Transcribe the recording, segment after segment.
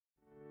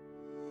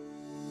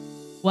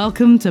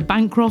Welcome to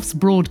Bancroft's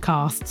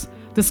Broadcasts,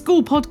 the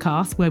school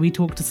podcast where we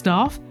talk to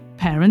staff,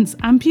 parents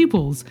and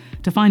pupils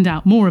to find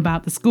out more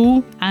about the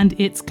school and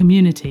its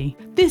community.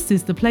 This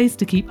is the place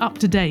to keep up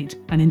to date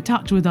and in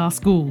touch with our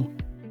school.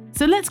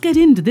 So let's get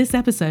into this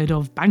episode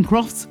of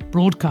Bancroft's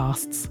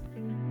Broadcasts.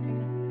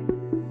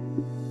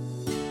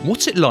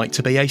 What's it like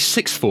to be a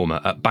sixth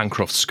former at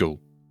Bancroft School?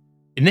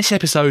 In this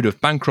episode of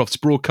Bancroft's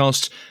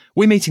Broadcasts,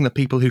 we're meeting the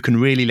people who can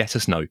really let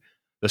us know,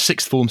 the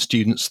sixth form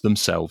students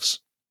themselves.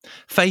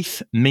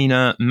 Faith,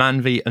 Mina,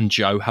 Manvi and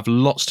Joe have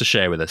lots to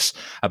share with us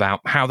about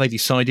how they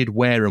decided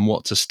where and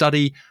what to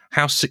study,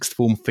 how sixth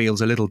form feels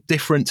a little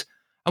different,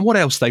 and what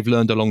else they've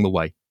learned along the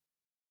way.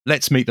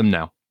 Let's meet them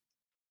now.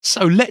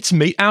 So let's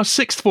meet our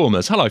sixth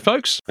formers. Hello,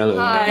 folks. Hello.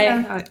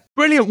 Hi.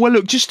 Brilliant. Well,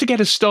 look, just to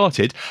get us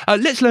started,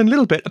 let's learn a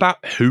little bit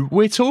about who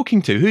we're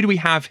talking to. Who do we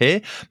have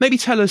here? Maybe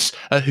tell us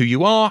who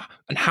you are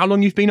and how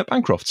long you've been at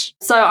Bancroft's.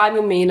 So I'm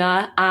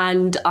Amina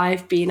and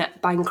I've been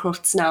at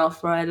Bancroft's now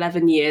for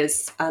 11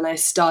 years and I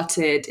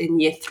started in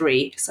year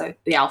 3, so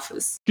the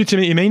Alphas. Good to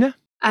meet you, Mina.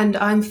 And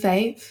I'm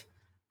Faith.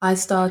 I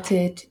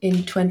started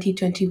in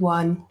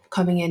 2021,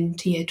 coming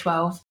into year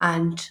 12,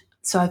 and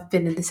so I've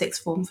been in the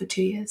sixth form for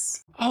 2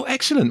 years. Oh,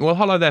 excellent. Well,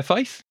 hello there,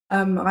 Faith.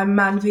 I'm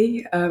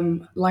Manvi.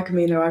 Like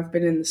Amina, I've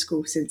been in the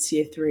school since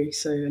year 3,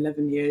 so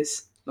 11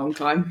 years, long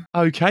time.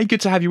 Okay,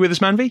 good to have you with us,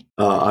 Manvi.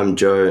 I'm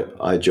Joe.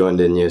 I joined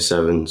in year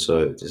 7,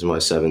 so this is my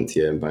 7th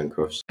year in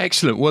Bancroft.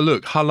 Excellent. Well,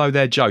 look, hello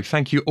there, Joe.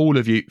 Thank you, all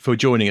of you, for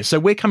joining us. So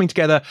we're coming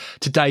together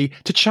today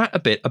to chat a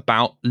bit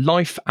about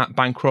life at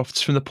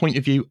Bancroft's from the point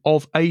of view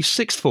of a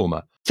sixth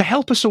former. To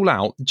help us all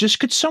out, just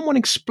could someone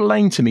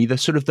explain to me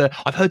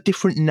I've heard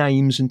different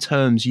names and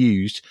terms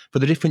used for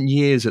the different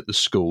years at the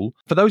school.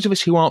 For those of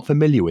us who aren't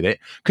familiar with it,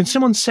 can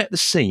someone set the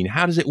scene?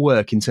 How does it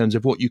work in terms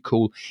of what you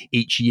call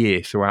each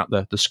year throughout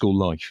the school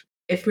life?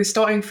 If we're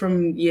starting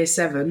from year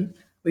 7,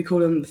 we call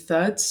them the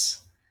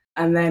thirds,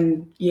 and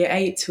then year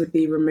 8 would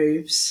be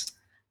removes,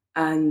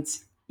 and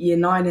year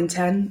 9 and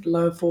 10,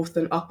 lower fourth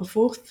and upper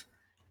fourth,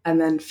 and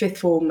then fifth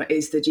form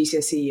is the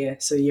GCSE year,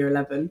 so year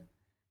 11.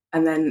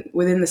 And then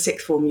within the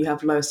sixth form, you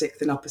have lower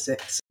sixth and upper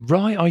sixth.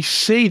 Right, I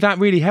see. That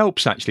really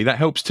helps, actually. That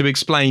helps to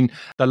explain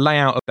the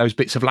layout of those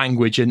bits of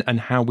language and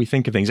how we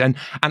think of things. And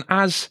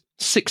as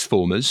sixth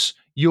formers,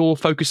 you're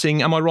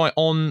focusing, am I right,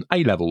 on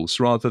A-levels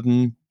rather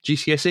than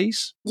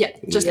GCSEs? Yeah,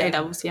 just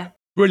A-levels, yeah.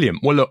 Brilliant.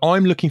 Well, look,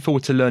 I'm looking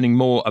forward to learning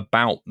more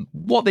about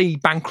what the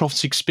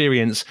Bancroft's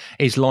experience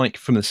is like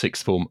from the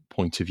sixth form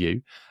point of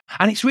view.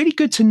 And it's really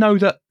good to know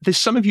that there's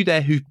some of you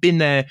there who've been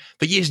there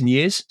for years and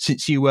years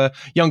since you were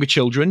younger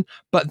children.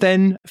 But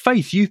then,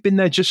 Faith, you've been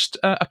there just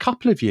a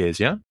couple of years,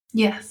 yeah?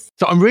 Yes.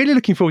 So I'm really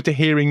looking forward to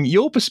hearing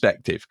your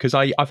perspective, because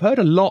I've heard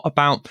a lot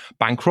about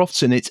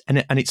Bancroft's and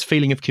its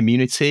feeling of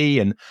community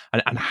and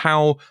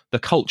how the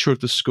culture of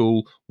the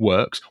school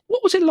works.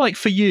 What was it like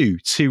for you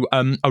to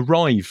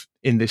arrive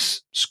in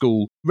this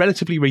school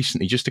relatively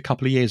recently, just a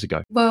couple of years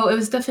ago? Well, it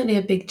was definitely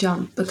a big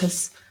jump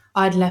because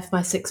I'd left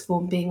my sixth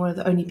form being one of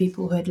the only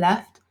people who had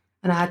left,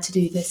 and I had to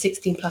do the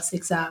 16 plus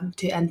exam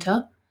to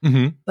enter.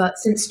 Mm-hmm. But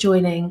since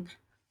joining,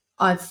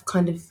 I've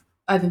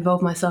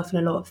involved myself in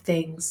a lot of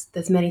things.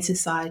 There's many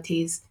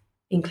societies,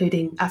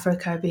 including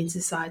Afro-Caribbean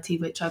Society,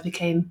 which I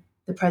became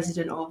the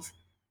president of.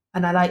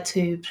 And I like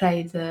to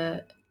play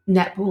the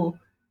netball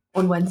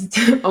on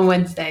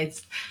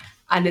Wednesdays.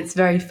 And it's a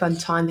very fun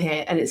time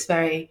here and it's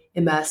very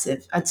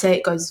immersive. I'd say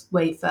it goes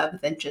way further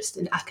than just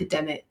an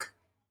academic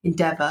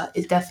endeavour.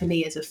 It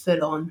definitely is a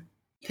full-on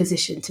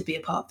position to be a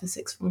part of the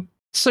sixth form.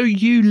 So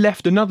you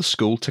left another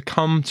school to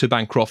come to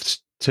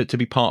Bancroft's to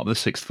be part of the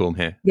sixth form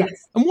here? Yes.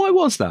 And why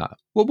was that?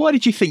 Well, why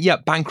did you think,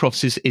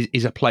 Bancroft's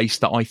is a place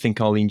that I think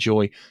I'll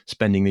enjoy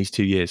spending these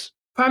 2 years?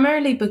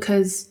 Primarily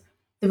because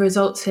the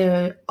results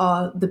here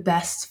are the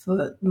best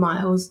for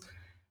Miles.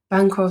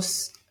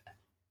 Bancroft's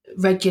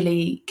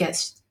regularly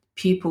gets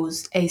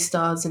pupils A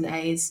stars and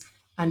A's,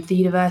 and the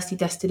university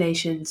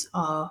destinations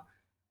are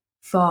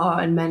far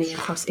and many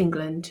across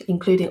England,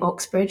 including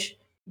Oxbridge.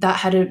 That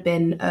hadn't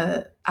been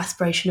an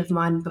aspiration of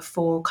mine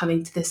before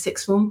coming to the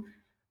sixth form,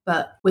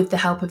 but with the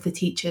help of the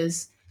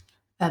teachers,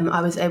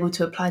 I was able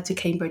to apply to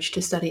Cambridge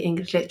to study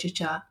English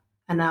literature,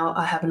 and now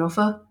I have an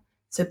offer.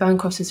 So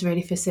Bancroft has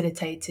really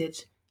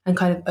facilitated and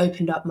kind of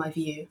opened up my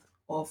view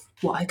of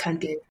what I can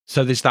do.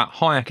 So there's that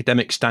high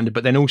academic standard,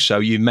 but then also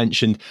you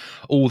mentioned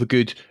all the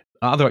good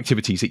other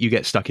activities that you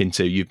get stuck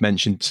into. You've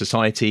mentioned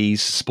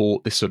societies,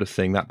 sport, this sort of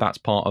thing. That's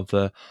part of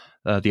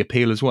the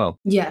appeal as well.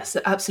 Yes,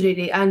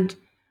 absolutely. And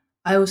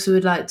I also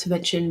would like to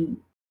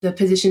mention the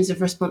positions of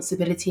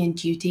responsibility and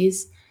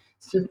duties.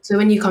 So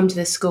when you come to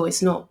this school,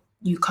 it's not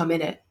you come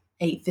in at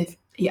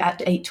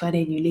 8:20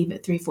 and you leave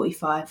at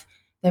 3:45.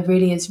 There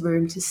really is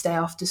room to stay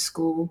after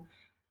school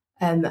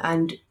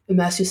and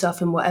immerse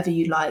yourself in whatever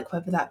you like,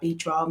 whether that be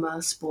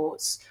drama,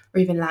 sports,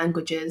 or even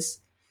languages.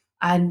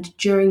 And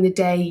during the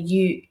day,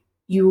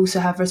 you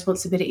also have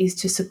responsibilities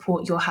to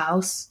support your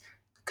house,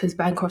 because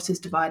Bancroft is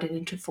divided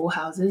into 4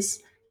 houses,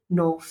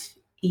 north,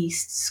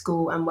 east,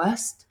 school, and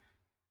west.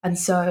 And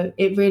so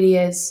it really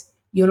is,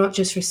 you're not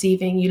just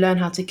receiving, you learn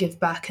how to give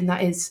back, and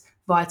that is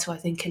vital, I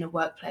think, in a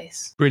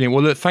workplace. Brilliant.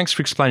 Well, look, thanks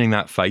for explaining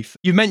that, Faith.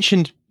 You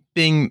mentioned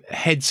being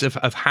heads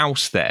of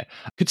house there.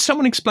 Could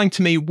someone explain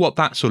to me what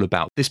that's all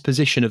about, this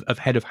position of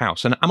head of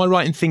house? And am I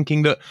right in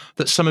thinking that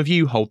some of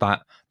you hold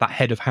that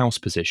head of house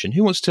position?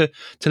 Who wants to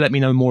let me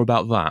know more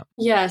about that?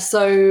 Yeah,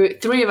 so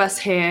 3 of us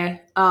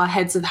here are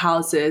heads of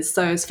houses.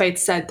 So as Faith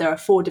said, there are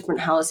 4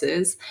 different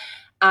houses.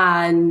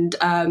 And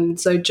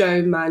so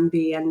Joe,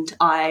 Manby and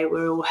I,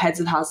 we're all heads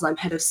of houses. I'm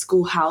head of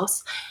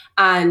schoolhouse.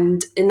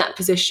 And in that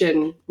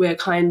position, we're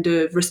kind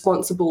of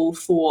responsible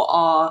for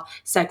our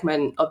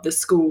segment of the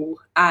school.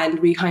 And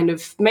we kind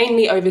of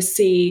mainly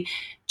oversee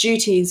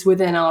duties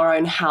within our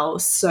own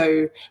house,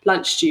 so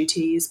lunch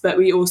duties, but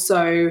we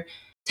also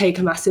take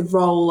a massive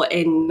role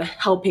in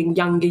helping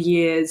younger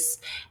years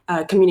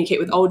communicate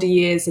with older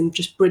years and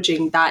just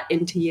bridging that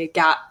inter-year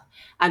gap.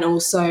 And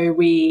also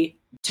we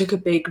took a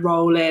big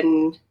role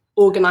in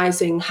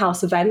organising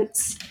house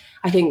events.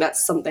 I think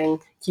that's something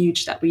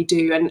huge that we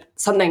do, and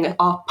something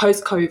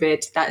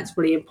post-COVID that is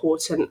really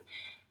important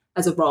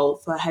as a role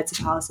for heads of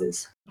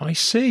houses. I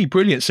see.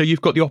 Brilliant. So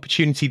you've got the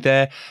opportunity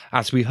there,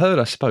 as we heard,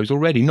 I suppose,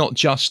 already, not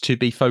just to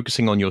be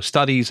focusing on your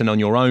studies and on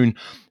your own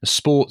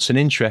sports and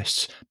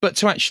interests, but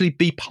to actually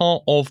be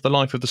part of the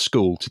life of the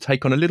school, to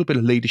take on a little bit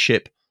of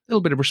leadership, a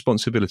little bit of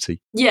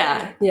responsibility.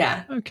 Yeah.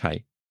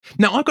 Okay.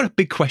 Now, I've got a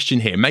big question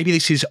here. Maybe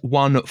this is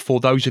one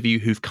for those of you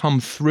who've come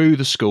through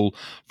the school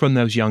from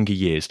those younger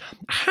years.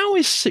 How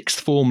is sixth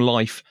form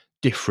life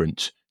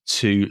different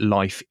to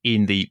life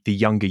in the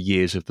younger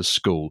years of the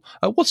school?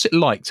 What's it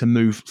like to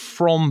move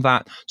from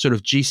that sort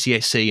of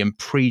GCSE and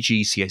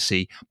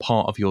pre-GCSE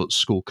part of your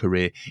school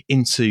career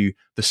into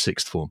the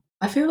sixth form?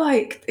 I feel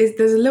like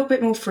there's a little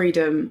bit more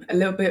freedom, a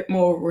little bit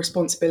more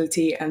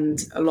responsibility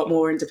and a lot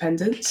more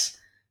independence,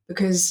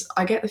 because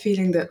I get the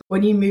feeling that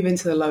when you move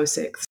into the lower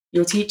sixth,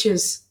 your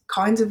teachers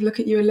kind of look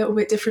at you a little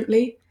bit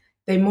differently.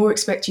 They more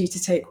expect you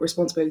to take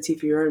responsibility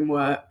for your own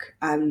work,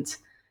 and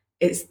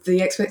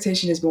the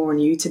expectation is more on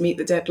you to meet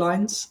the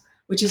deadlines,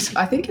 which is,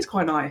 I think, is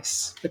quite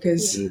nice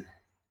because,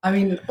 I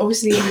mean,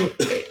 obviously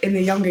in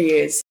the younger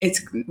years,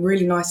 it's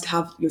really nice to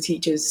have your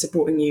teachers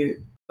supporting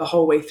you the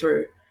whole way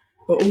through,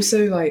 but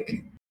also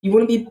like you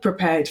want to be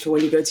prepared for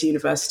when you go to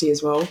university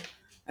as well.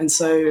 And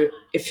so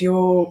if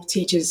your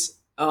teachers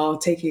are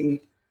taking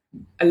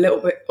a little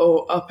bit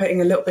or are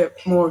putting a little bit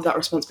more of that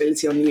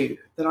responsibility on you,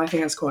 then I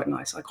think that's quite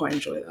nice. I quite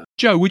enjoy that.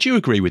 Joe, would you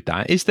agree with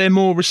that? Is there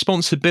more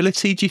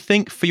responsibility, do you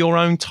think, for your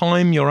own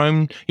time, your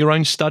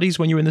own studies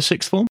when you're in the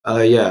sixth form?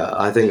 Yeah,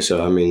 I think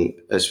so. I mean,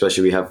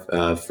 especially we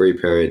have 3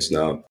 periods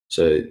now,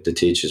 so the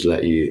teachers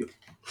let you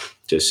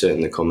just sit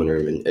in the common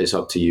room, and it's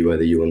up to you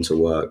whether you want to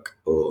work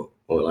or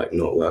like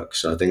not work.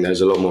 So I think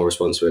there's a lot more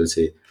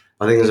responsibility.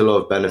 I think there's a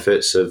lot of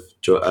benefits of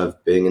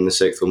being in the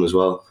sixth form as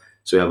well.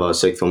 So we have our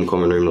sixth form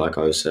common room, like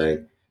I was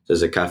saying.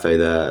 There's a cafe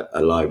there,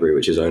 a library,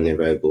 which is only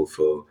available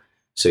for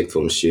sixth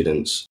form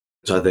students.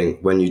 So I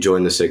think when you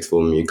join the sixth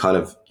form,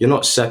 you're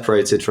not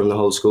separated from the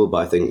whole school, but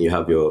I think you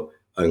have your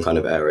own kind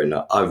of area.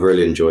 And I've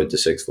really enjoyed the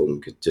sixth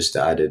form, just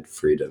the added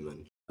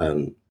freedom.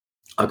 And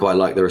I quite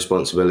like the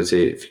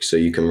responsibility, so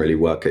you can really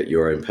work at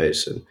your own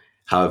pace, and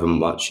however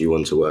much you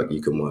want to work, you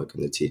can work,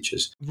 and the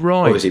teachers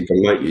obviously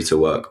promote you to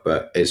work,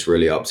 but it's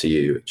really up to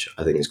you, which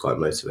I think is quite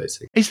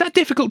motivating. Is that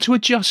difficult to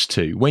adjust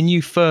to when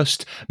you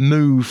first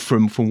move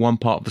from one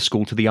part of the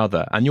school to the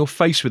other, and you're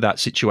faced with that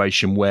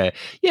situation where,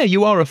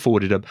 you are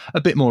afforded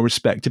a bit more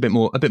respect, a bit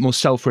more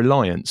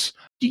self-reliance?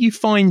 Do you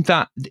find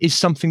that is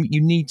something that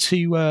you need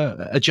to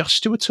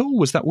adjust to at all?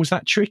 Was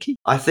that tricky?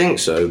 I think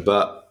so,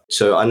 but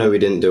so I know we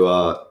didn't do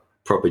our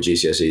proper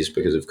GCSEs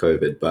because of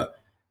COVID, but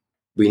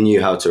we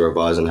knew how to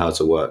revise and how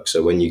to work.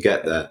 So when you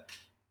get there,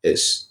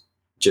 it's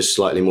just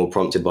slightly more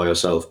prompted by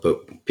yourself.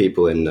 But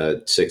people in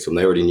the sixth form,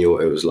 they already knew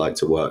what it was like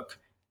to work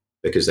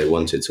because they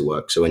wanted to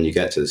work. So when you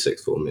get to the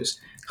sixth form, it's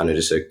kind of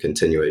just a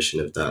continuation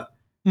of that,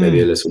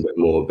 maybe a little bit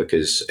more,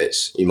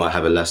 because you might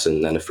have a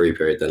lesson, then a free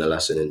period, then a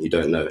lesson, and you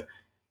don't know.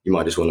 You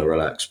might just want to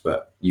relax,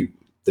 but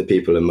the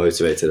people are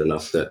motivated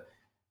enough that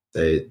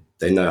they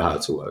know how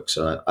to work.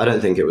 So I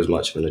don't think it was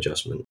much of an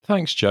adjustment.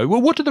 Thanks, Joe.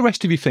 Well, what do the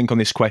rest of you think on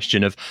this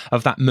question of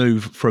that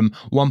move from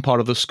one part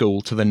of the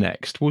school to the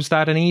next? Was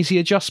that an easy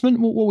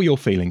adjustment? What were your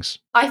feelings?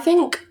 I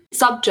think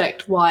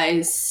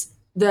subject-wise,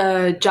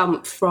 the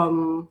jump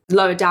from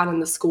lower down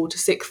in the school to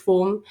sixth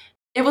form,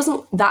 it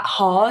wasn't that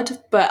hard,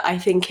 but I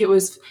think it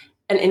was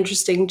an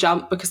interesting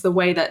jump because the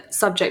way that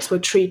subjects were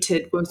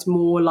treated was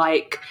more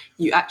like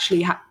you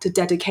actually had to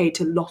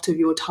dedicate a lot of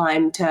your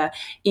time to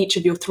each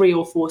of your 3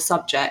 or 4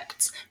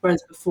 subjects,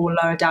 whereas before,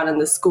 lower down in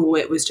the school,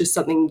 it was just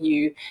something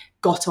you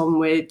got on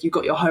with, you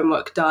got your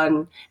homework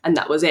done, and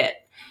that was it.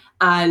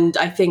 And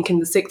I think in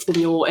the sixth form,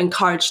 you're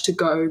encouraged to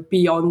go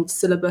beyond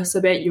syllabus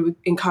a bit. You're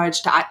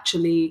encouraged to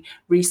actually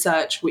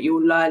research what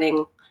you're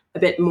learning a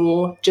bit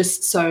more,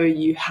 just so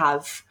you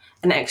have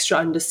an extra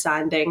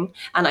understanding.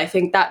 And I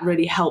think that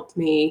really helped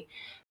me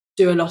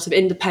do a lot of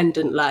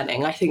independent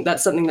learning. I think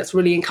that's something that's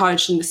really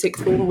encouraged in the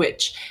sixth form,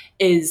 which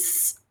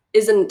is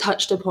isn't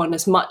touched upon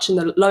as much in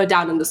the lower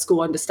down in the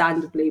school,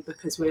 understandably,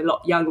 because we're a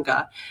lot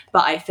younger.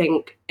 But I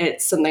think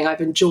it's something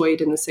I've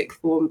enjoyed in the sixth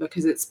form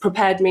because it's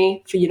prepared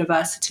me for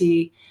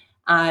university,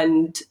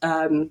 and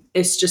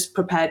it's just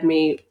prepared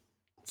me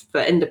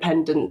for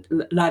independent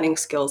learning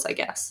skills, I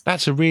guess.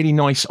 That's a really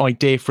nice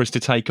idea for us to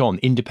take on,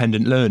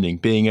 independent learning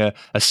being a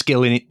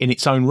skill in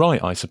its own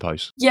right, I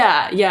suppose.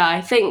 Yeah,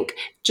 I think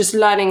just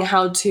learning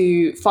how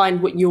to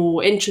find what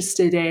you're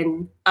interested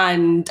in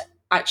and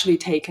actually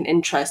take an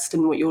interest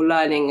in what you're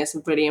learning is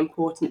a really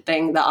important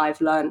thing that I've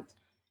learned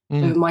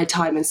over my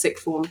time in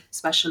sixth form,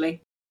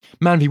 especially.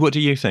 Manvi, what do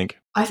you think?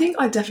 I think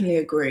I definitely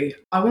agree.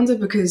 I wonder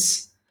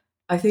because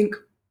I think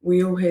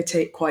we all here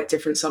take quite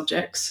different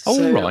subjects.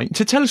 All right.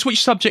 So tell us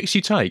which subjects you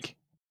take.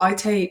 I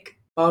take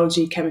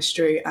biology,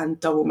 chemistry, and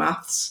double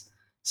maths.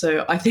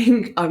 So I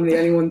think I'm the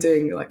only one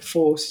doing like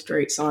 4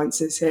 straight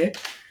sciences here.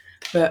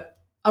 But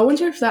I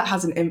wonder if that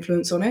has an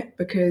influence on it,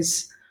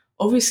 because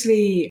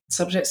obviously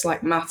subjects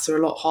like maths are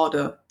a lot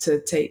harder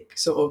to take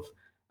sort of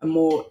a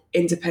more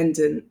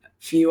independent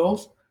view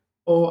of,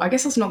 or I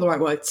guess that's not the right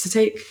word, to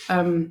take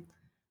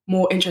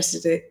more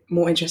interested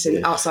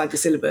outside the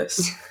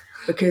syllabus.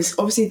 Because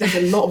obviously there's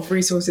a lot of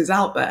resources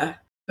out there,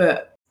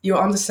 but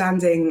your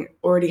understanding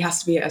already has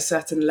to be at a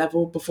certain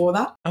level before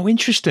that. Oh,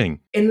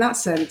 interesting. In that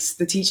sense,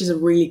 the teachers are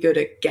really good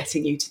at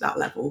getting you to that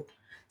level.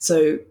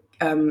 So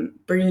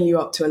bringing you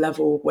up to a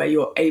level where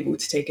you're able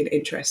to take an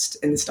interest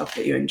in the stuff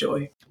that you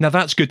enjoy. Now,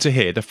 that's good to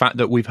hear, the fact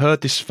that we've heard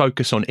this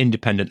focus on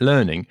independent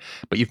learning,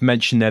 but you've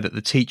mentioned there that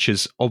the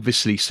teachers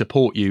obviously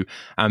support you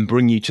and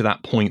bring you to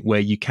that point where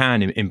you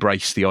can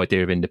embrace the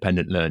idea of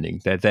independent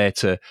learning. They're there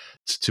to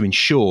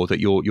ensure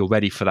that you're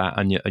ready for that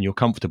and you're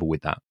comfortable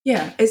with that.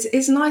 Yeah,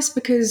 it's nice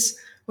because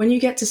when you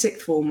get to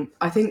sixth form,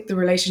 I think the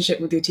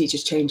relationship with your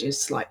teachers changes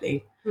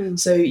slightly.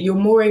 So you're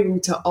more able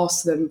to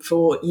ask them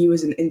for what you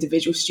as an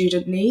individual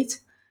student need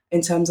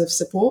in terms of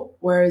support,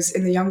 whereas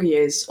in the younger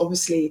years,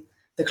 obviously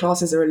the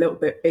classes are a little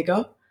bit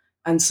bigger,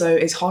 and so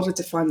it's harder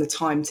to find the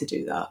time to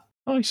do that.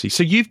 I see.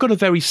 So you've got a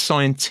very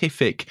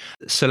scientific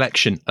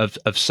selection of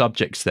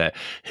subjects there.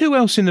 Who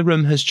else in the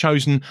room has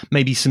chosen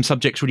maybe some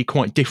subjects really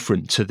quite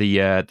different to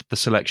the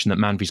selection that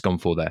Manvi's gone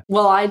for there?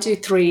 Well, I do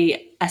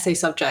 3 essay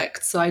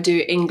subjects. So I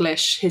do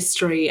English,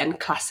 history, and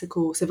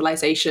classical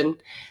civilization.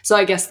 So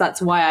I guess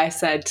that's why I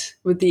said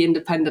with the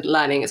independent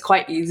learning, it's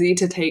quite easy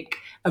to take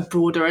a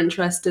broader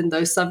interest in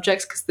those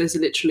subjects because there's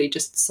literally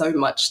just so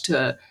much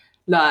to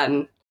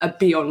learn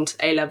beyond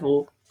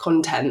A-level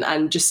content,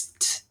 and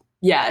just,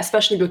 yeah,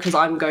 especially because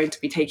I'm going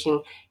to be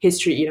taking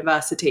history at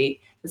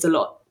university, there's a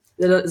lot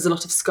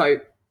of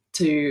scope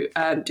to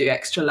do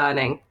extra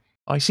learning.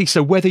 I see.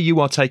 So whether you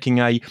are taking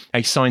a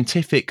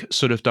scientific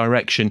sort of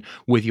direction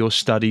with your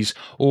studies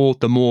or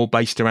the more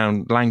based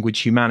around language,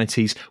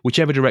 humanities,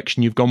 whichever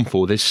direction you've gone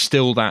for, there's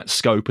still that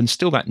scope and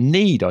still that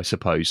need, I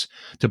suppose,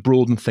 to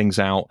broaden things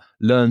out,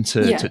 learn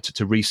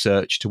to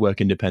research, to work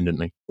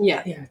independently.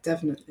 Yeah,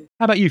 definitely.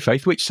 How about you,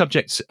 Faith? Which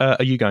subjects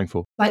are you going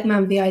for? Like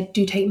Manvi, I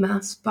do take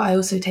maths, but I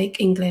also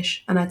take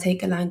English and I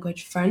take a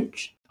language,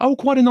 French. Oh,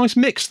 quite a nice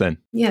mix then.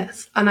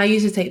 Yes, and I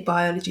used to take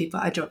biology,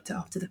 but I dropped it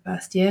after the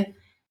first year.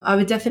 I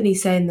would definitely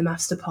say in the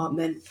maths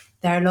department,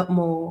 they're a lot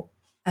more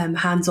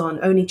hands-on,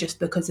 only just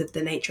because of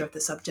the nature of the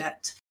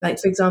subject.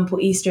 Like, for example,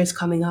 Easter is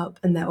coming up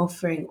and they're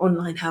offering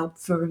online help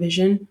for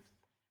revision.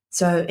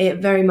 So it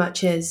very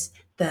much is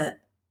that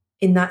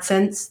in that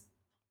sense,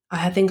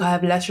 I think I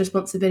have less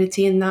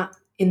responsibility in the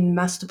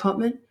maths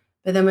department.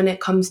 But then when it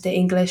comes to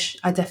English,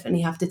 I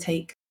definitely have to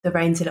take the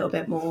reins a little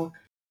bit more,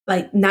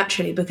 like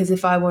naturally, because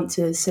if I want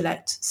to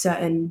select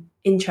certain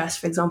interests,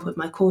 for example, with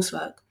my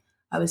coursework,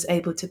 I was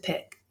able to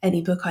pick any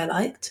book I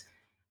liked.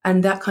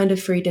 And that kind of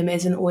freedom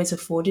isn't always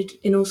afforded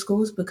in all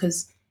schools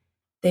because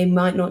they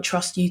might not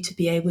trust you to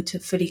be able to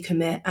fully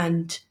commit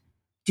and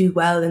do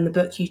well in the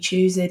book you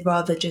choose. They'd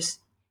rather just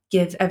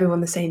give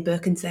everyone the same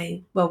book and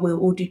say, well, we'll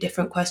all do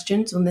different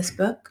questions on this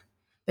book.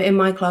 But in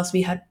my class,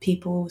 we had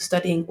people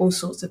studying all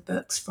sorts of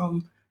books,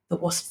 from The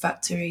Wasp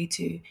Factory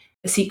to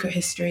A Secret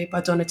History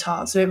by Donna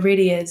Tartt. So it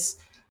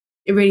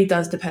really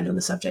does depend on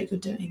the subject you're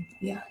doing.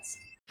 Yes.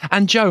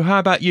 And Joe, how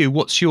about you?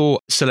 What's your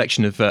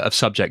selection of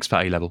subjects for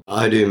A-level?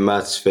 I do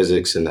maths,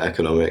 physics and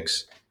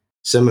economics.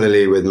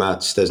 Similarly with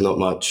maths, there's not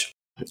much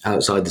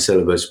outside the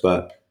syllabus,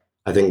 but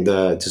I think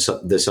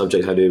the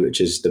subject I do, which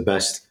is the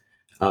best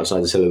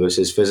outside the syllabus,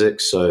 is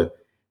physics. So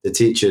the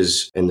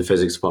teachers in the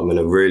physics department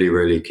are really,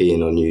 really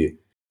keen on you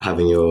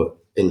having your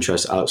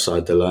interest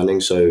outside the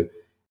learning. So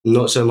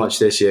not so much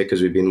this year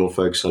because we've been more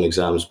focused on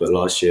exams, but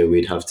last year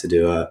we'd have to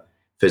do a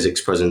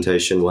physics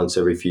presentation once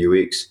every few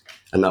weeks.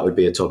 And that would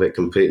be a topic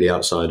completely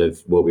outside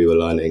of what we were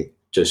learning,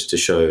 just to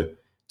show,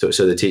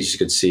 so the teachers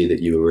could see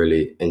that you were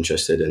really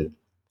interested in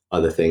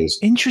other things.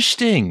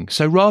 Interesting.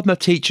 So rather than a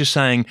teacher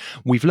saying,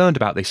 we've learned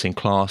about this in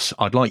class,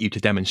 I'd like you to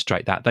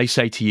demonstrate that, they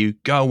say to you,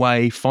 go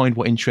away, find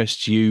what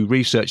interests you,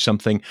 research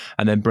something,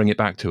 and then bring it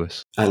back to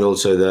us. And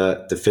also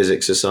the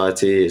Physics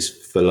Society is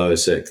for lower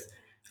sixth.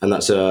 And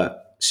that's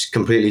a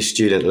completely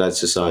student-led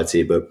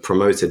society, but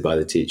promoted by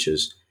the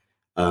teachers.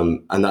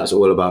 And that's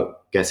all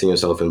about getting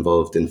yourself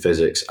involved in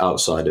physics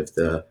outside of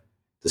the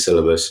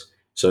syllabus.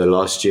 So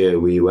last year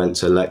we went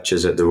to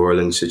lectures at the Royal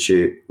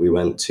Institute, we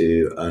went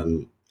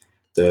to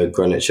the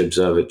Greenwich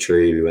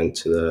Observatory, we went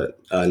to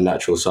the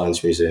Natural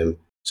Science Museum.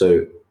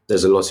 So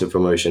there's a lot of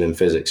promotion in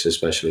physics,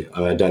 especially. I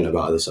mean, I don't know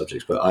about other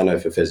subjects, but I know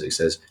for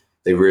physics,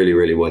 they really,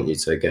 really want you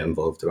to get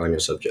involved around your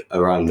subject,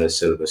 around the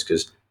syllabus,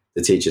 because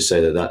the teachers say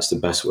that that's the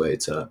best way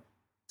to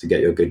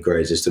get your good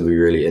grades, is to be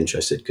really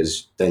interested,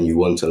 because then you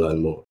want to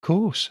learn more. Of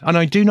course. And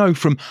I do know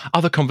from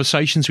other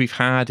conversations we've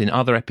had in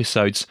other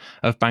episodes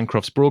of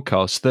Bancroft's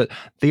broadcast that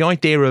the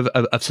idea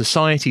of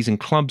societies and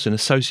clubs and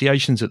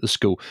associations at the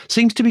school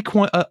seems to be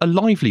quite a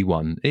lively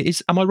one.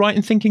 Am I right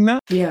in thinking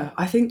that? Yeah,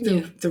 I think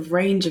the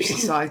range of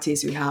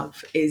societies we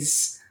have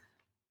is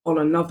on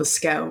another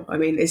scale. I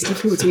mean, it's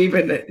difficult to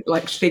even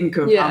think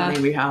of how many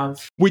we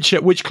have.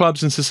 Which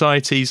clubs and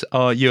societies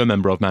are you a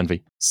member of,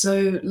 Manvi?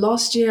 So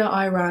last year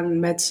I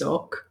ran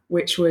MedSoc,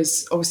 which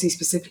was obviously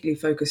specifically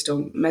focused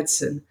on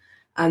medicine.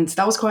 And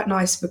that was quite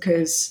nice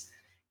because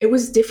it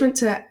was different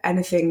to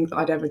anything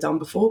I'd ever done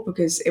before,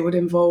 because it would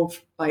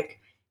involve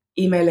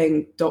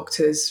emailing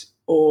doctors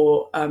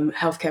or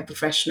healthcare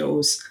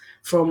professionals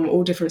from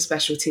all different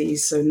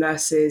specialties, so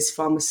nurses,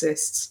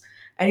 pharmacists,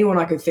 anyone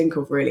I could think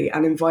of really,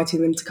 and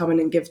inviting them to come in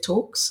and give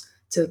talks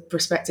to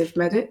prospective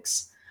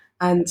medics.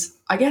 And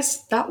I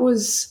guess that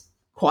was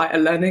quite a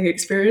learning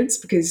experience,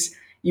 because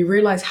you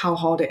realise how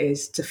hard it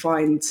is to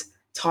find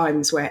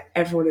times where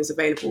everyone is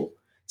available.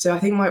 So I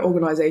think my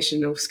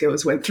organisational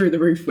skills went through the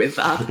roof with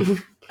that.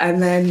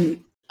 And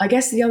then I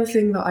guess the other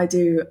thing that I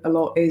do a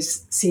lot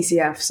is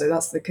CCF, so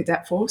that's the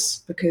cadet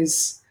force,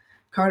 because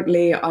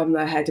currently I'm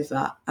the head of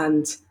that.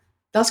 And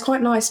that's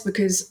quite nice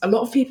because a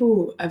lot of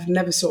people have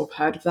never sort of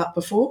heard of that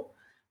before.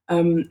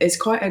 It's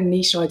quite a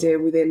niche idea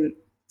within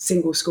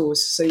single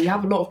schools. So you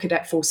have a lot of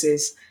cadet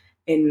forces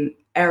in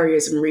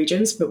areas and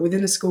regions, but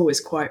within a school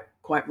it's quite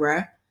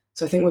rare.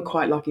 So I think we're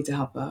quite lucky to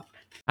have that.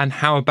 And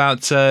how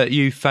about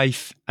you,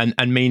 Faith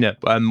and Mina?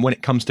 When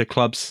it comes to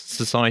clubs,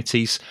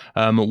 societies,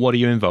 what are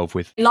you involved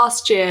with?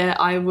 Last year,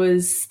 I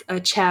was a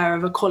chair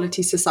of a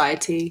quality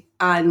society,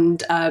 and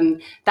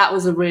that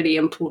was a really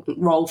important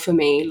role for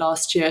me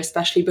last year,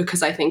 especially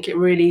because I think it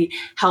really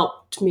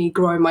helped me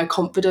grow my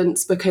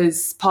confidence,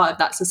 because part of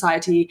that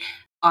society,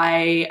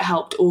 I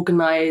helped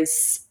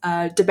organise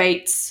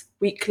debates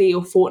weekly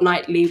or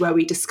fortnightly where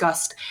we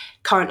discussed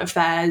current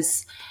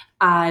affairs,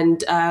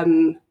 and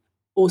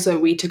also,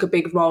 we took a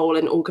big role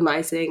in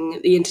organising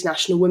the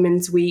International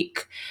Women's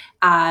Week,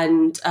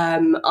 and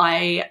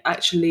I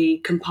actually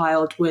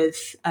compiled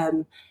with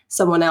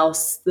someone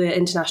else the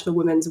International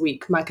Women's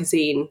Week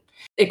magazine.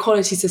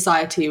 Equality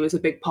Society was a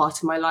big part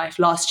of my life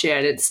last year,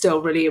 and it's still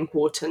really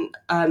important.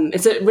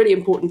 It's a really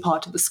important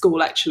part of the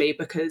school, actually,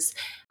 because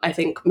I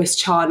think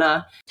Miss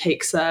Chana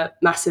takes a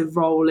massive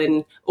role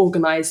in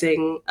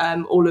organising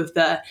all of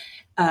the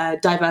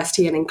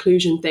diversity and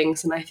inclusion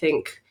things, and I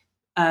think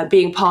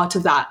being part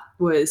of that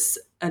was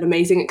an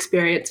amazing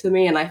experience for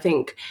me, and I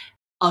think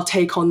I'll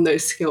take on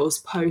those skills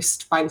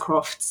post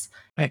Bancrofts.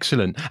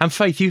 Excellent. And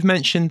Faith, you've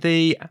mentioned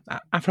the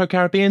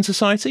Afro-Caribbean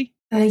Society?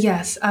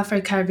 Yes,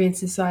 Afro-Caribbean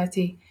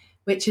Society,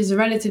 which is a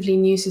relatively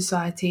new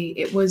society.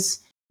 It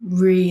was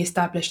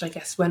re-established, I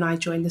guess, when I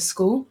joined the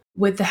school.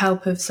 With the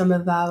help of some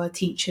of our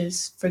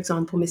teachers, for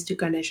example, Mr.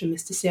 Ganesh and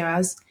Mr.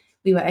 Siraz,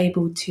 we were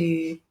able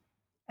to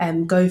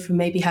go from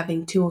maybe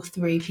having 2 or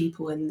 3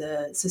 people in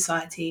the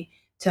society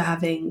to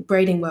having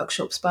braiding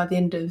workshops by the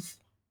end of,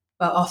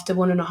 after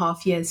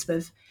 1.5 years,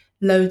 with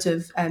loads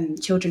of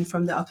children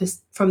from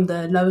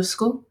the lower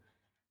school.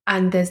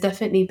 And there's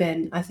definitely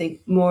been, I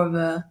think, more of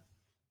a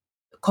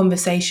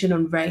conversation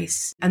on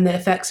race and the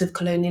effects of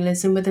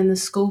colonialism within the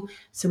school.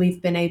 So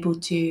we've been able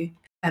to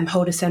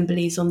hold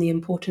assemblies on the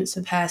importance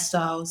of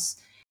hairstyles,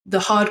 the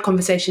hard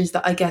conversations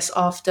that I guess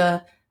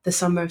after the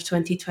summer of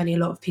 2020, a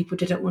lot of people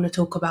didn't want to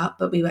talk about,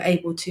 but we were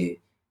able to.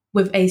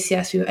 With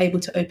ACS, we were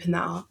able to open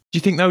that up. Do you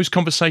think those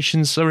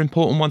conversations are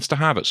important ones to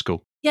have at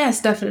school?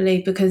 Yes,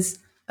 definitely, because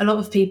a lot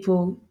of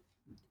people,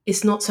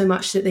 it's not so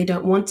much that they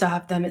don't want to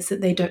have them, it's that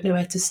they don't know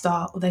where to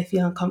start or they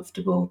feel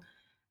uncomfortable.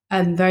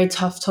 Very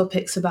tough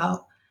topics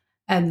about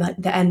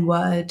the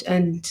N-word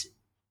and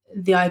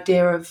the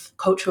idea of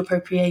cultural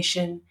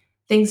appropriation,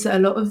 things that a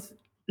lot of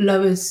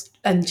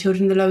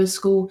children in the lower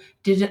school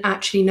didn't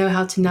actually know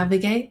how to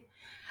navigate.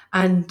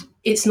 And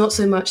it's not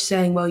so much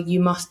saying, well, you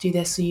must do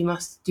this or you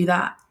must do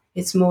that.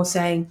 It's more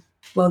saying,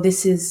 well,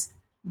 this is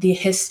the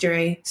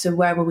history, so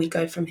where will we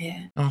go from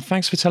here? Oh,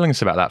 thanks for telling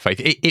us about that, Faith.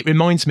 It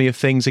reminds me of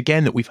things,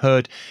 again, that we've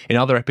heard in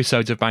other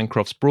episodes of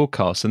Bancroft's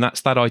broadcast, and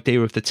that's that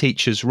idea of the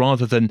teachers,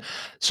 rather than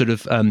sort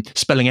of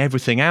spelling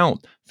everything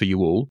out for you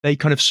all, they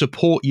kind of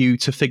support you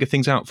to figure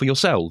things out for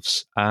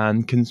yourselves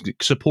and can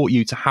support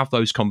you to have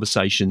those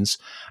conversations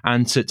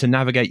and to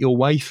navigate your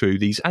way through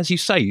these, as you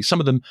say, some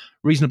of them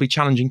reasonably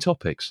challenging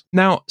topics.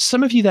 Now,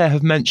 some of you there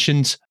have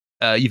mentioned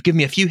you've given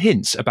me a few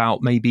hints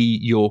about maybe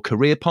your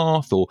career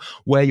path or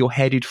where you're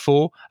headed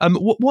for.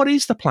 What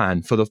is the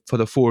plan for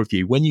the four of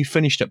you when you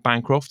finished at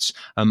Bancroft's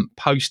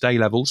post A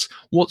levels?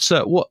 What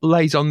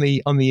lays on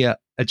the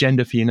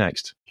agenda for you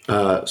next?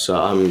 So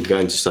I'm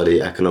going to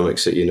study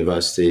economics at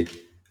university.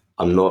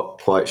 I'm not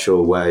quite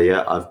sure where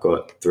yet. I've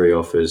got 3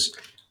 offers.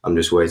 I'm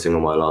just waiting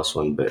on my last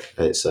one, but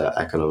it's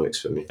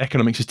economics for me.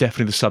 Economics is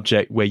definitely the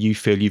subject where you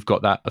feel you've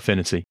got that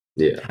affinity.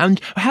 Yeah.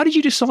 And how did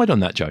you decide on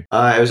that, Joe?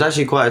 It was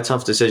actually quite a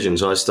tough decision.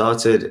 So I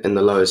started in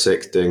the lower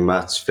sixth doing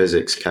maths,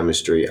 physics,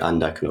 chemistry,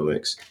 and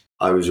economics.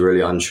 I was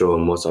really unsure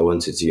on what I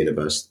wanted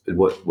to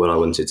what I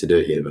wanted to do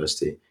at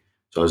university.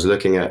 So I was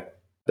looking at,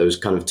 there was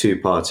kind of 2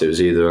 parts. It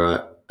was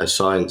either a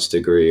science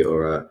degree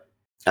or a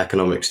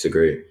economics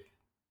degree.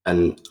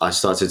 And I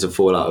started to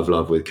fall out of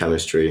love with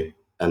chemistry.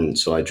 And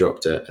so I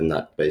dropped it, and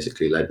that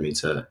basically led me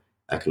to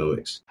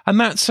economics. And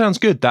that sounds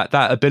good, that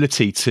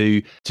ability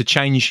to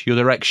change your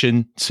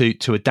direction,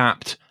 to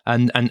adapt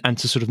and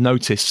to sort of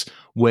notice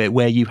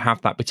where you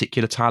have that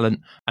particular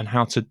talent and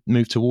how to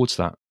move towards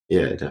that.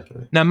 Yeah,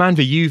 definitely. Now,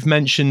 Manvi, you've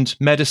mentioned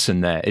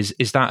medicine there.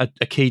 Is that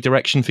a key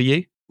direction for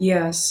you?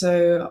 Yeah,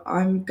 so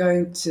I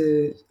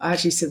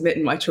actually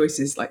submitted my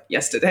choices like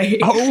yesterday.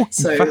 Oh,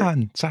 so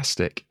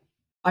fantastic.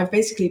 I've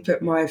basically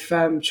put my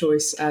firm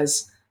choice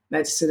as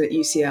medicine at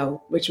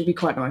UCL, which would be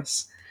quite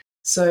nice.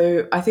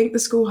 So I think the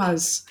school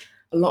has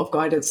a lot of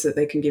guidance that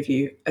they can give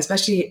you,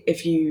 especially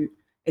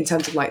in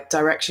terms of like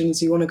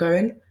directions you want to go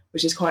in,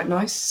 which is quite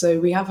nice. So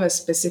we have a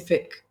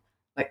specific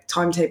like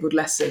timetabled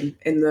lesson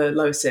in the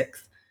lower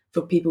sixth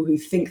for people who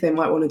think they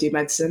might want to do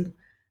medicine.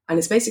 And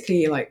it's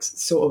basically like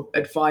sort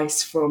of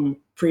advice from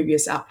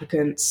previous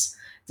applicants,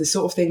 the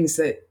sort of things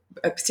that,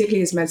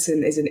 particularly as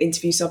medicine is an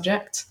interview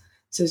subject,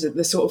 so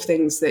the sort of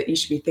things that you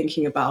should be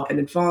thinking about in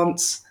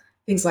advance,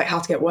 things like how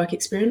to get work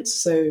experience.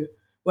 So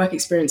work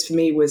experience for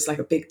me was like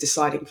a big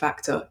deciding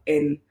factor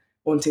in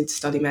wanting to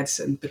study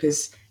medicine,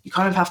 because you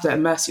kind of have to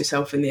immerse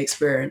yourself in the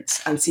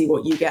experience and see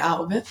what you get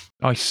out of it.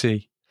 I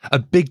see. A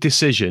big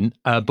decision,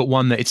 but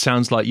one that it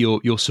sounds like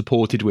you're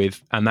supported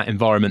with, and that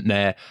environment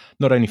there,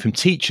 not only from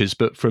teachers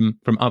but from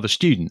other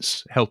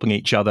students, helping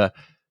each other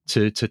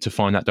to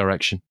find that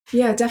direction.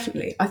 Yeah,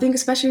 definitely. I think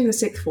especially in the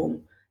sixth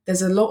form,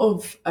 there's a lot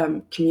of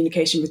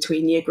communication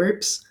between year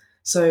groups.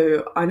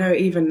 So I know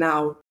even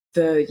now,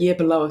 the year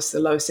below us, the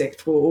lower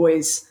sixth, will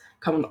always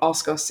come and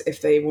ask us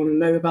if they want to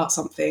know about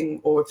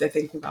something or if they're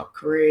thinking about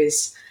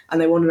careers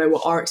and they want to know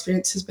what our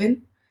experience has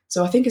been.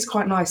 So I think it's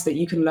quite nice that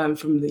you can learn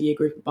from the year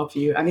group above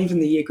you and even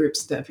the year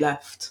groups that have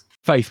left.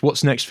 Faith,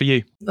 what's next for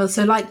you? Well,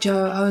 so like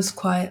Joe, I was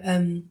quite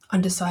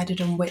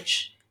undecided on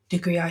which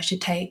degree I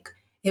should take.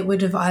 It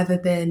would have either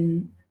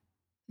been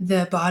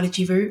the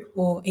biology route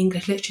or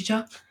English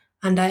literature,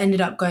 and I ended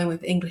up going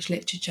with English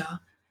literature.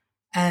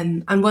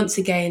 And once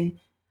again,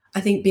 I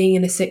think being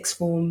in a sixth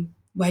form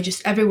where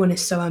just everyone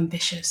is so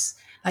ambitious,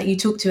 like you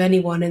talk to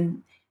anyone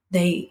and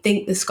they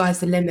think the sky's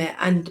the limit,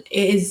 and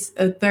it is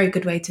a very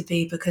good way to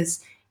be,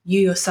 because you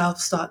yourself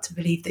start to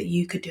believe that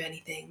you could do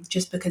anything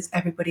just because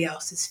everybody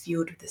else is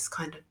fueled with this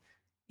kind of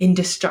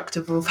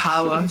indestructible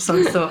power of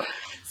some sort.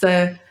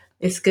 So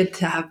it's good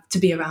to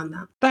be around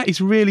that. That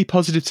is really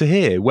positive to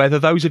hear. Whether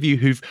those of you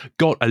who've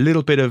got a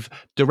little bit of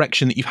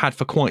direction that you've had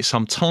for quite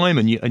some time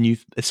and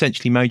you've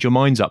essentially made your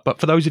minds up, but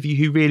for those of you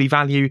who really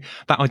value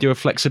that idea of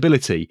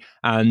flexibility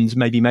and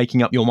maybe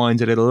making up your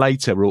mind a little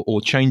later or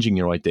changing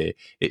your idea,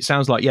 it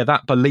sounds like, yeah,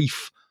 that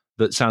belief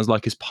that sounds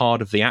like is part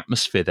of the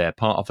atmosphere there,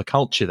 part of the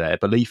culture there,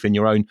 belief in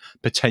your own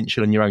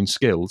potential and your own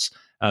skills.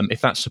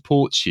 If that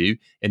supports you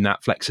in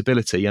that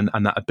flexibility and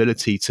that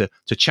ability to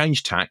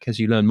change tack as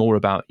you learn more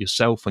about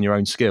yourself and your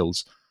own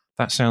skills,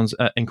 that sounds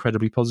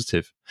incredibly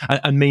positive.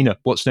 And Mina,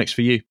 what's next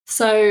for you?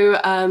 So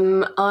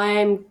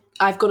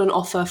I've got an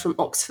offer from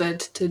Oxford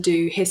to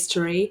do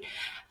history.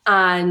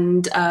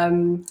 And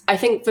I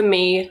think for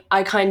me,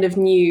 I kind of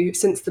knew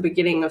since the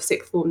beginning of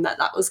sixth form that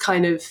was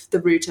kind of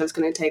the route I was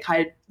going to take.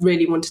 I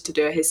really wanted to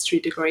do a history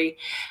degree.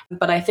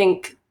 But I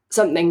think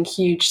something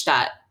huge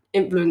that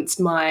influenced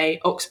my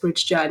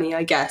Oxbridge journey,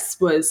 I guess,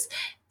 was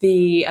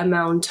the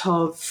amount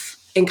of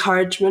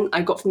encouragement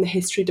I got from the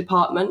history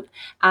department.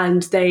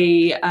 And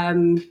they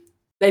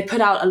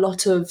put out a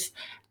lot of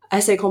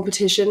essay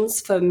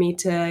competitions for me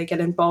to get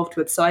involved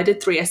with. So I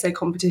did 3 essay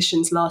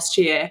competitions last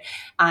year,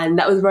 and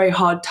that was a very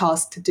hard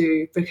task to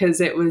do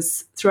because it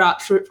was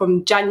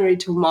from January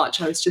till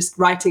March, I was just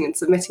writing and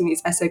submitting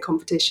these essay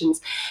competitions.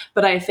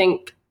 But I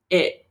think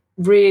it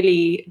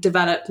really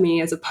developed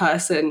me as a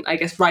person, I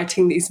guess,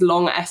 writing these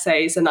long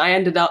essays. And I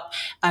ended up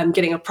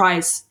getting a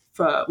prize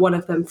for one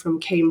of them from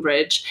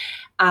Cambridge.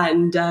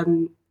 And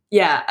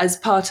as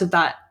part of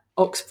that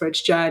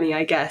Oxbridge journey,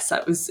 I guess,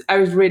 I was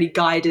really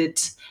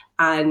guided.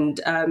 And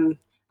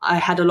I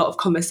had a lot of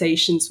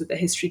conversations with the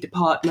history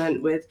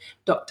department, with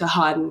Dr.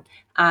 Hun,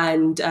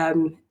 and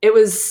it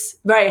was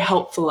very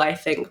helpful, I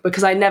think,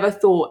 because I never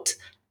thought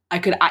I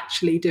could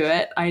actually do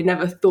it. I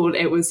never thought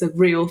it was a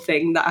real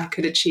thing that I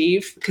could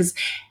achieve, because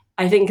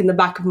I think in the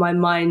back of my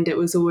mind, it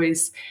was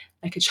always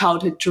like a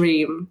childhood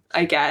dream,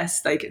 I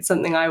guess. Like it's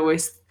something I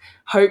always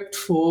hoped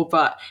for,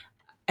 but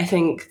I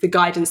think the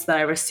guidance that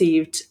I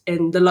received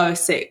in the lower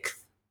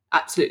sixth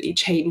absolutely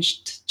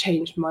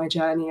changed my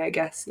journey, I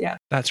guess. Yeah.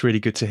 That's really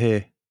good to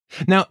hear.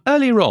 Now,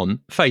 earlier on,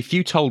 Faith,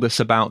 you told us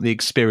about the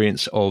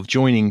experience of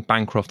joining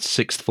Bancroft's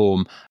sixth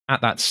form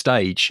at that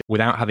stage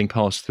without having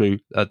passed through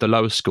the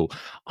lower school.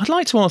 I'd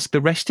like to ask the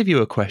rest of you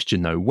a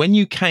question, though. When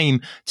you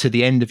came to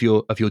the end of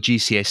your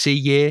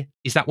GCSE year,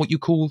 is that what you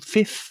call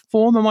fifth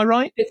form? Am I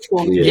right? Fifth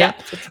form, Yeah.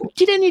 fifth form.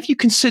 Did any of you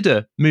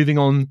consider moving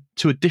on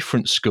to a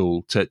different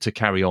school to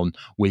carry on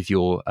with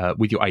your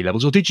A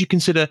levels, or did you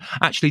consider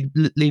actually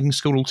leaving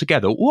school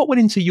altogether? What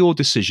went into your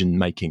decision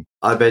making?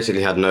 I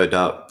basically had no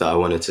doubt that I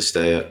wanted to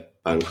stay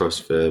at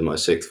Bancroft for my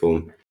sixth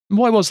form.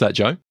 Why was that,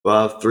 Joe?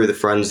 Well, through the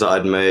friends that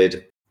I'd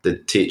made, the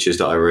teachers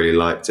that I really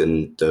liked,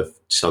 and the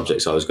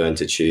subjects I was going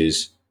to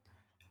choose.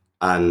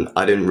 And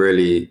I didn't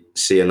really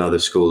see another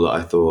school that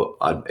I thought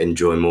I'd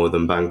enjoy more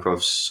than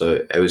Bancroft's.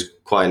 So it was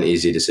quite an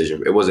easy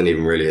decision. It wasn't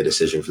even really a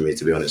decision for me,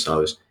 to be honest. I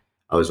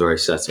was very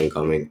set on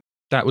coming.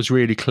 That was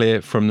really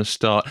clear from the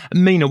start.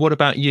 Mina, what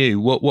about you?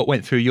 What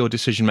went through your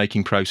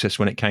decision-making process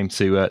when it came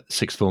to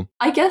sixth form?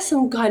 I guess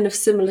I'm kind of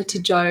similar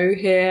to Joe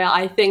here.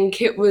 I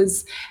think it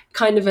was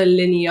kind of a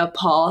linear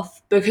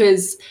path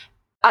because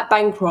at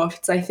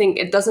Bancroft's, I think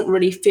it doesn't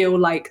really feel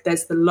like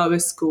there's the lower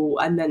school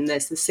and then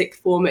there's the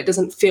sixth form. It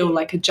doesn't feel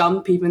like a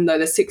jump, even though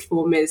the sixth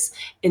form is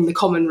in the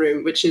common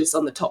room, which is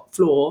on the top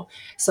floor.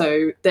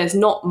 So there's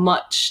not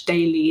much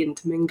daily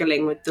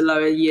intermingling with the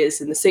lower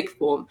years in the sixth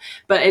form,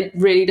 but it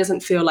really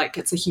doesn't feel like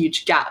it's a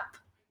huge gap.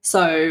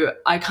 So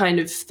I kind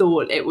of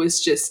thought it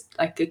was just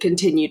like a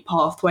continued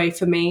pathway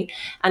for me.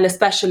 And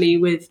especially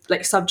with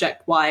like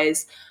subject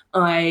wise,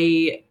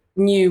 I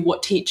knew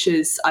what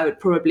teachers I would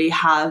probably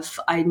have.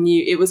 I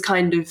knew it was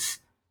kind of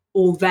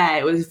all there.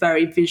 It was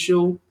very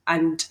visual.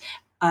 And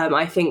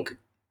I think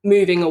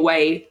moving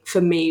away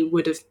for me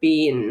would have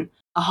been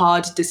a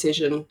hard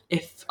decision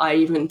if I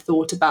even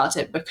thought about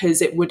it, because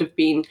it would have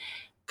been,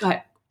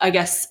 I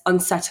guess,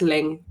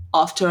 unsettling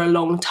after a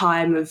long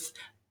time of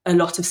a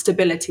lot of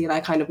stability. And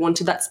I kind of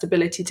wanted that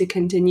stability to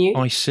continue.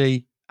 I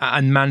see.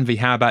 And Manvi,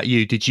 how about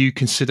you? Did you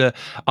consider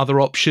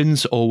other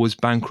options, or was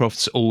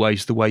Bancroft's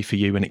always the way for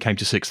you when it came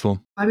to sixth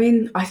form? I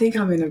mean, I think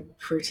I'm in a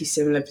pretty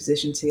similar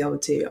position to the other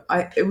two.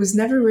 It was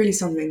never really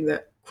something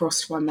that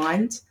crossed my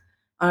mind.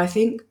 And I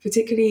think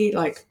particularly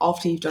like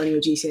after you've done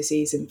your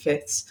GCSEs and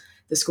fifths,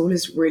 the school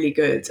is really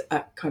good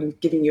at kind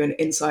of giving you an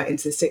insight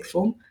into the sixth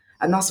form.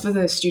 And that's for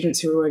the students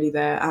who are already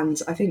there.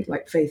 And I think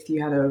like Faith,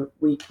 you had a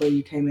week where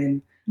you came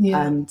in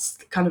and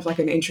kind of like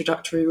an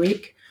introductory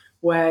week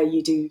where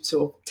you do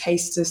sort of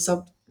taster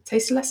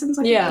lessons,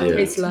 I think. Yeah,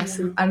 taster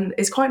lessons. And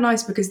it's quite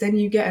nice because then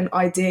you get an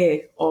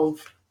idea of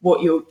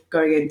what you're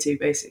going into,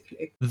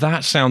 basically.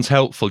 That sounds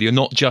helpful. You're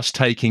not just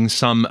taking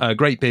some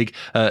great big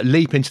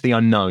leap into the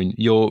unknown.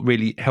 You're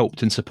really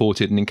helped and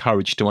supported and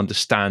encouraged to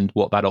understand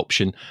what that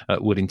option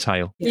would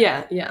entail.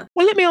 Yeah.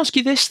 Well, let me ask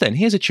you this then.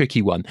 Here's a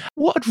tricky one.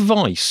 What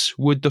advice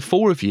would the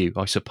four of you,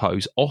 I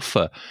suppose,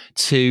 offer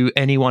to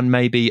anyone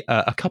maybe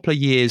a couple of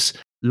years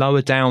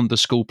lower down the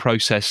school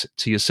process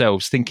to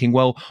yourselves, thinking,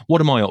 well, what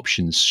are my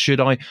options?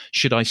 Should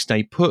I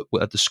stay put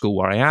at the school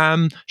where I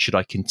am? Should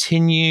I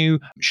continue?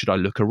 Should I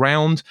look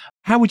around?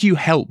 How would you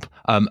help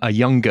a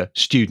younger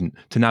student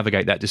to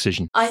navigate that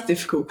decision? It's a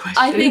difficult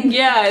question. I think,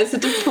 it's a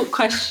difficult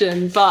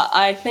question, but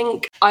I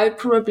think I would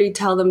probably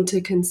tell them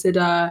to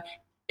consider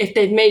if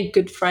they've made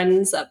good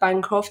friends at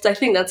Bancroft. I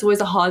think that's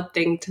always a hard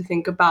thing to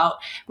think about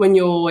when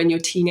you're in your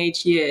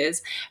teenage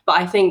years. But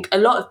I think a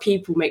lot of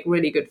people make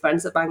really good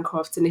friends at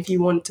Bancroft. And if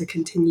you want to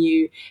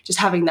continue just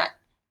having that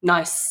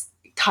nice,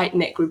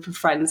 tight-knit group of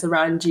friends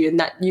around you, and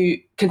that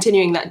you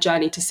continuing that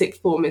journey to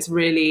sixth form is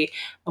really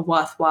a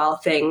worthwhile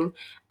thing.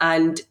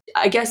 And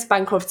I guess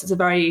Bancroft is a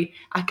very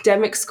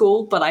academic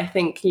school, but I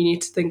think you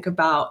need to think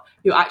about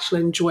your actual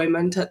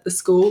enjoyment at the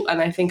school.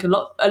 And I think a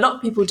lot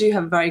of people do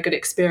have a very good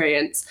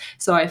experience.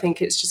 So I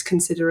think it's just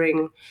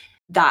considering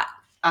that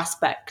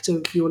aspect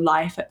of your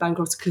life at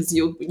Bancroft, because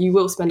you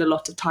will spend a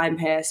lot of time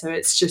here. So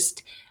it's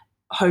just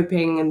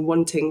hoping and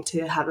wanting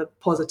to have a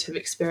positive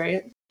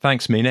experience.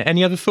 Thanks, Mina.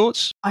 Any other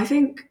thoughts? I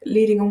think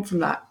leading on from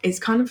that, it's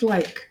kind of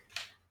like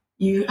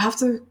you have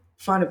to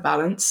find a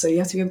balance. So you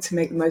have to be able to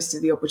make the most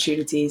of the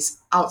opportunities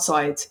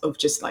outside of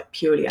just like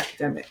purely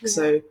academic. Yeah.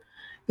 So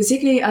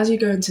particularly as you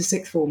go into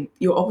sixth form,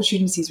 your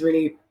opportunities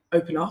really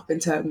open up in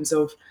terms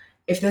of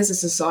if there's a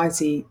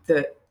society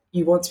that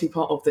you want to be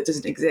part of that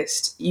doesn't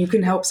exist, you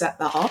can help set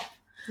that up.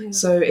 Yeah.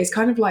 So it's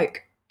kind of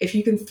like if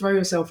you can throw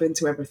yourself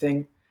into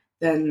everything,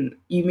 then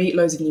you meet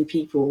loads of new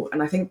people.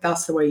 And I think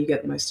that's the way you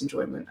get the most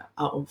enjoyment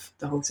out of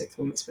the whole sixth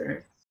form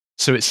experience.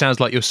 So it sounds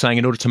like you're saying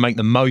in order to make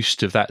the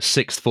most of that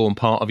sixth form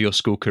part of your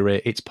school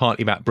career, it's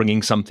partly about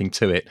bringing something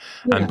to it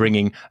and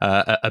bringing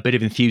a bit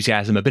of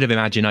enthusiasm, a bit of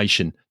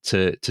imagination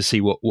to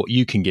see what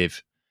you can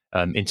give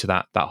into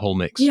that whole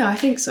mix. Yeah, I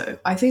think so.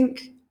 I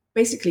think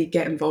basically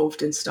get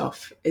involved in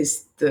stuff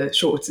is the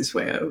shortest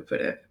way I would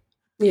put it.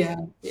 Yeah.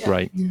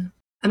 Right. Yeah.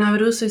 And I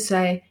would also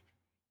say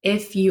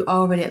if you are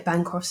already at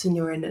Bancroft and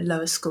you're in a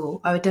lower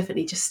school, I would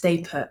definitely just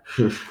stay put,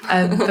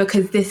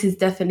 because this is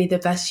definitely the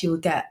best you'll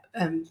get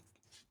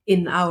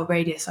in our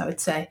radius, I would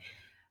say.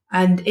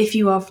 And if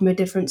you are from a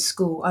different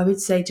school, I would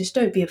say just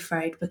don't be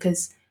afraid,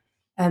 because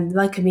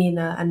like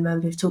Amina and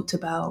Mel have talked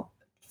about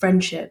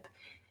friendship,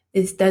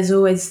 there's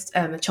always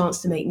a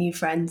chance to make new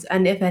friends.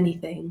 And if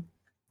anything,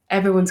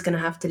 everyone's going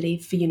to have to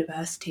leave for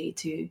university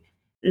to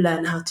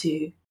learn how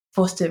to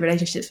foster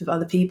relationships with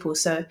other people.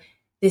 So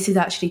this is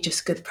actually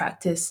just good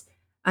practice.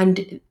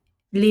 And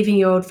leaving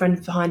your old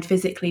friend behind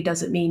physically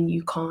doesn't mean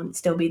you can't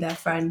still be their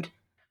friend.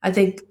 I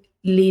think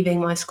leaving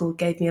my school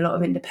gave me a lot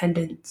of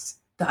independence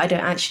that I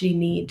don't actually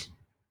need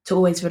to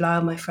always rely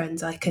on my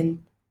friends. I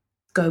can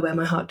go where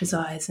my heart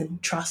desires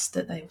and trust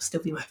that they will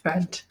still be my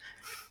friend.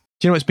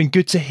 Do you know, it's been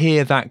good to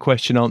hear that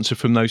question answered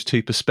from those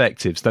two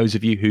perspectives. Those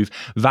of you who've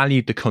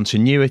valued the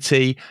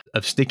continuity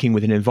of sticking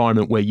with an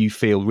environment where you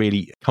feel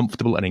really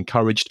comfortable and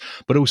encouraged,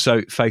 but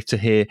also, Faith, to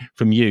hear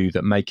from you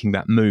that making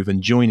that move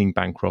and joining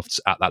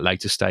Bancrofts at that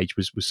later stage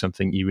was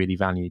something you really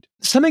valued.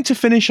 Something to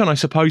finish on, I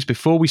suppose,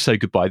 before we say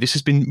goodbye. This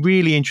has been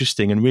really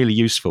interesting and really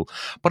useful,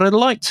 but I'd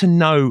like to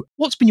know,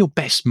 what's been your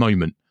best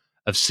moment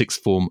of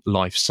sixth form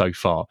life so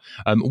far?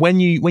 When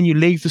you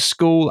leave the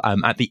school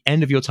at the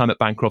end of your time at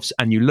Bancroft's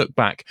and you look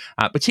back,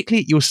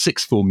 particularly at your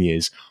sixth form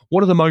years,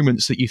 what are the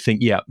moments that you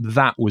think, yeah,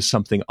 that was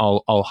something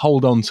I'll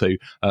hold on to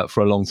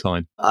for a long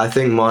time? I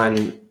think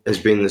mine has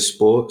been the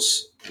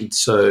sports.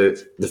 So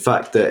the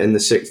fact that in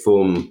the sixth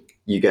form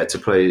you get to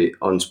play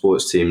on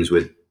sports teams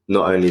with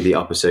not only the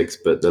upper sixth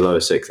but the lower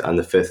sixth and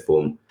the fifth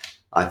form,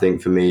 I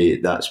think for me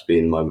that's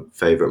been my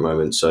favourite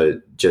moment. So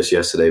just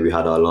yesterday we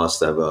had our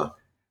last ever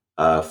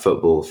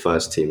football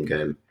first team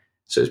game.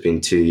 So it's been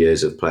 2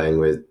 years of playing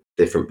with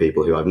different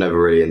people who I've never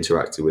really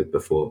interacted with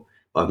before.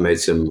 I've made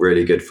some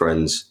really good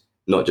friends,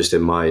 not just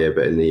in my year,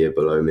 but in the year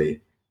below me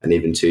and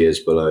even 2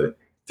 years below,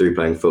 through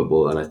playing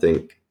football. And I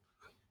think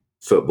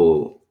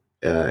football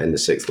in the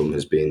sixth form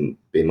has been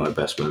my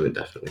best moment,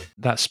 definitely.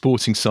 That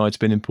sporting side's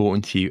been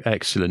important to you.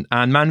 Excellent.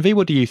 And Manvi,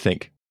 what do you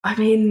think? I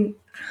mean,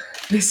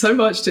 there's so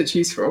much to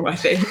choose from, I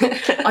think.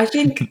 I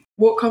think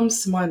what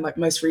comes to mind like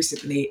most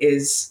recently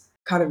is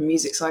kind of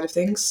music side of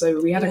things.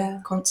 So we had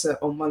a concert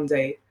on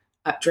Monday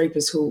at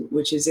Draper's Hall,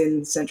 which is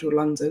in central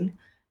London,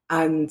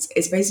 and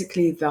it's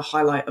basically the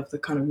highlight of the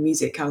kind of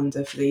music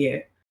calendar for the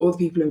year. All the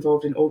people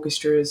involved in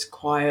orchestras,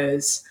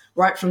 choirs,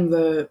 right from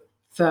the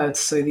thirds,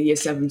 so the year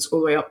sevens,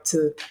 all the way up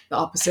to the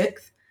upper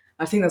sixth.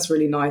 I think that's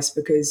really nice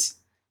because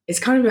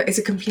it's it's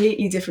a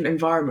completely different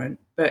environment,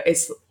 but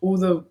it's all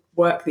the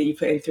work that you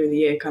put in through the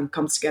year kind of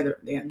comes together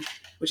at the end,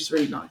 which is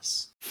really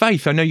nice.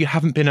 Faith, I know you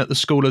haven't been at the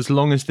school as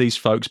long as these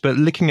folks, but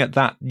looking at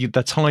that,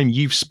 the time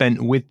you've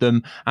spent with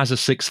them as a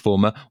sixth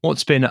former,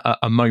 what's been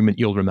a moment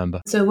you'll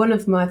remember? So one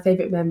of my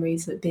favourite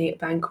memories of being at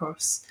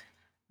Bancroft's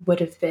would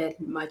have been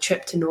my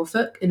trip to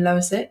Norfolk in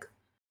lower sixth.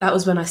 That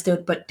was when I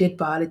still did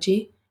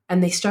biology,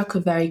 and they struck a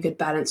very good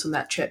balance on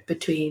that trip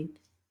between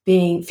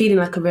feeling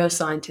like a real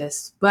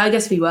scientist. Well, I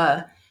guess we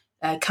were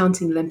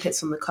counting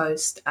limpets on the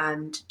coast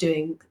and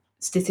doing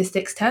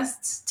statistics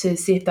tests to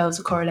see if there was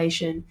a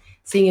correlation,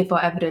 seeing if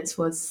our evidence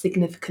was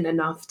significant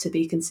enough to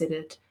be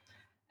considered.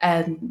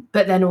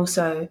 But then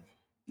also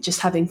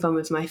just having fun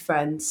with my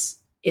friends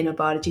in a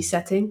biology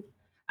setting.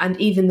 And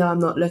even though I'm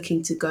not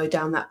looking to go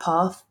down that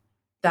path,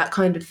 that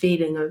kind of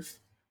feeling of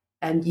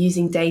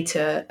using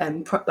data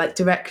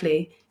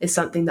directly is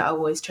something that I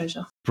always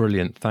treasure.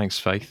 Brilliant. Thanks,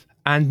 Faith.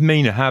 And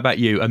Mina, how about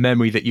you? A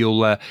memory that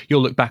you'll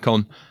look back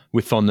on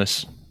with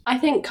fondness? I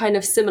think kind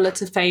of similar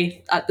to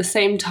Faith, at the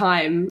same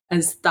time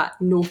as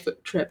that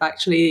Norfolk trip,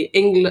 actually,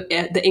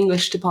 the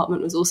English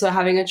department was also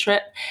having a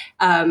trip,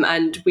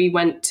 and we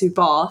went to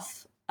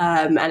Bath,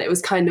 and it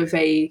was kind of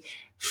a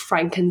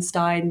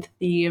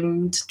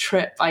Frankenstein-themed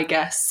trip, I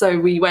guess. So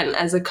we went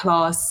as a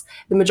class,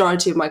 the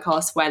majority of my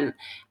class went,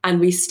 and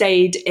we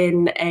stayed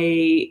in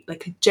a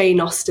Jane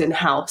Austen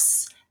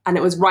house, and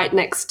it was right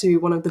next to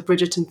one of the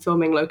Bridgerton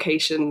filming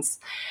locations.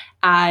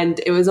 And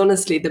it was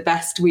honestly the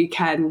best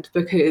weekend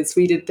because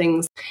we did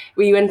things.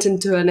 We went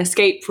into an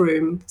escape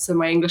room. So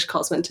my English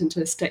class went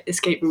into an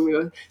escape room. We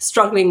were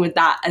struggling with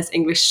that as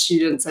English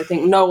students. I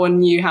think no one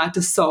knew how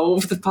to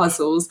solve the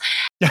puzzles.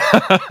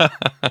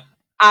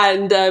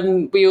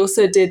 And we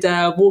also did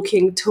a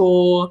walking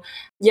tour.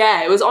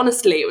 Yeah, it was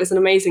an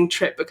amazing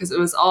trip because it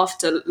was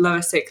after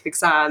lower sixth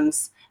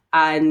exams.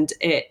 And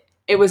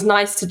it was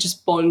nice to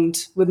just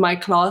bond with my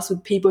class,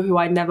 with people who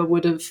I never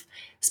would have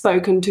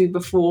spoken to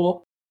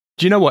before.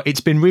 Do you know what? It's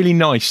been really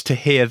nice to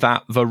hear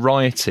that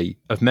variety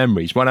of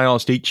memories. When I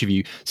asked each of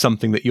you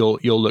something that you'll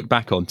look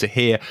back on, to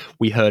hear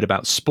we heard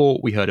about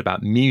sport, we heard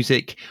about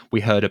music,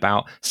 we heard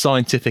about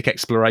scientific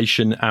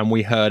exploration, and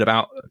we heard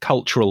about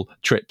cultural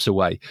trips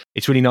away.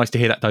 It's really nice to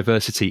hear that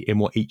diversity in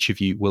what each of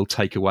you will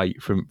take away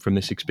from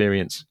this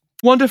experience.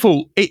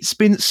 Wonderful. It's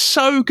been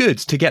so good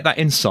to get that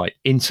insight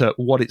into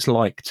what it's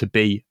like to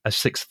be a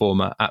sixth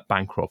former at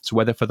Bancroft,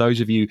 whether for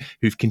those of you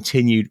who've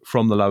continued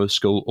from the lower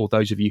school or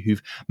those of you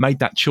who've made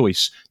that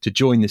choice to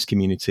join this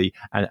community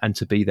and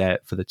to be there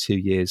for the 2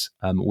 years,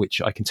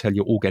 which I can tell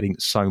you're all getting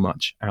so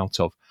much out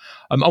of.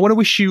 I want to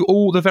wish you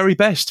all the very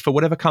best for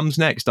whatever comes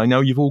next. I know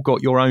you've all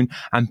got your own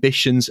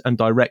ambitions and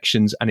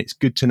directions, and it's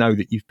good to know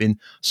that you've been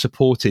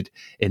supported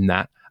in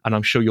that. And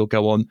I'm sure you'll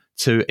go on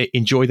to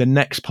enjoy the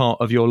next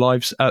part of your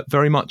lives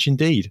very much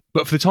indeed.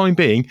 But for the time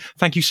being,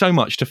 thank you so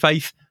much to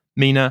Faith,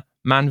 Mina,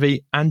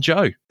 Manvi and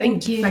Joe.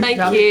 Thank you.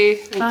 Thank you.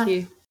 Thank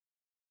you.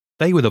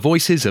 They were the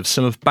voices of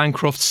some of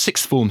Bancroft's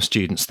sixth form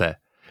students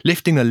there,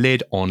 lifting the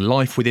lid on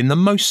life within the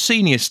most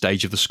senior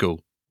stage of the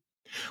school.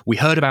 We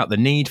heard about the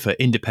need for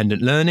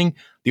independent learning,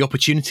 the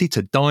opportunity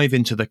to dive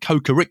into the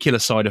co-curricular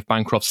side of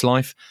Bancroft's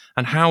life,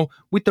 and how,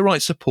 with the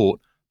right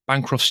support,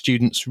 Bancroft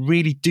students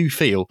really do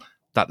feel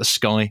that the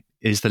sky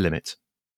is the limit.